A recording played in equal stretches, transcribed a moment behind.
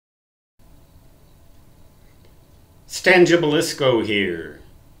Stangibelisco here,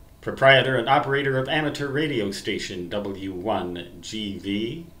 proprietor and operator of amateur radio station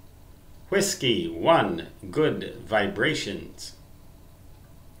W1GV, Whiskey 1 Good Vibrations.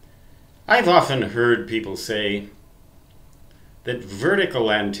 I've often heard people say that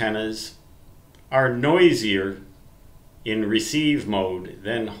vertical antennas are noisier in receive mode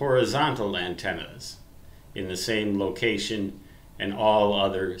than horizontal antennas in the same location and all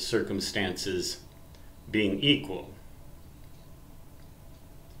other circumstances being equal.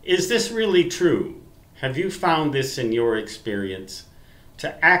 Is this really true? Have you found this in your experience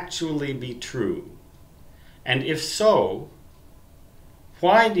to actually be true? And if so,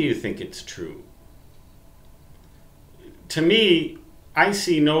 why do you think it's true? To me, I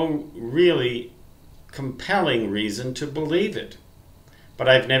see no really compelling reason to believe it, but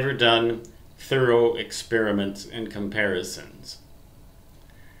I've never done thorough experiments and comparisons.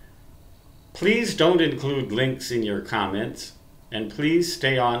 Please don't include links in your comments, and please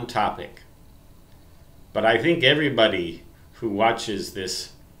stay on topic. But I think everybody who watches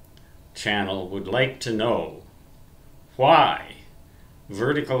this channel would like to know why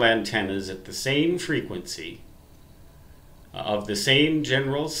vertical antennas at the same frequency, of the same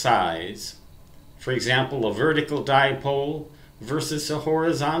general size, for example, a vertical dipole versus a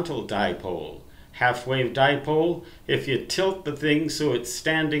horizontal dipole, half-wave dipole, if you tilt the thing so it's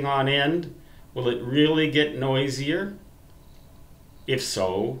standing on end, will it really get noisier? If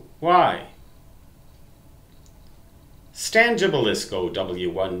so, why? Stangibelisco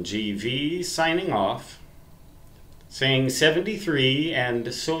W1GV signing off, saying 73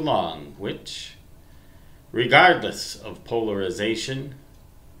 and so long, which, regardless of polarization,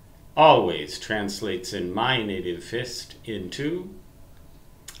 always translates in my native fist into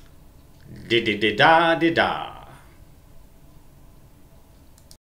di-di-di-da-di-da.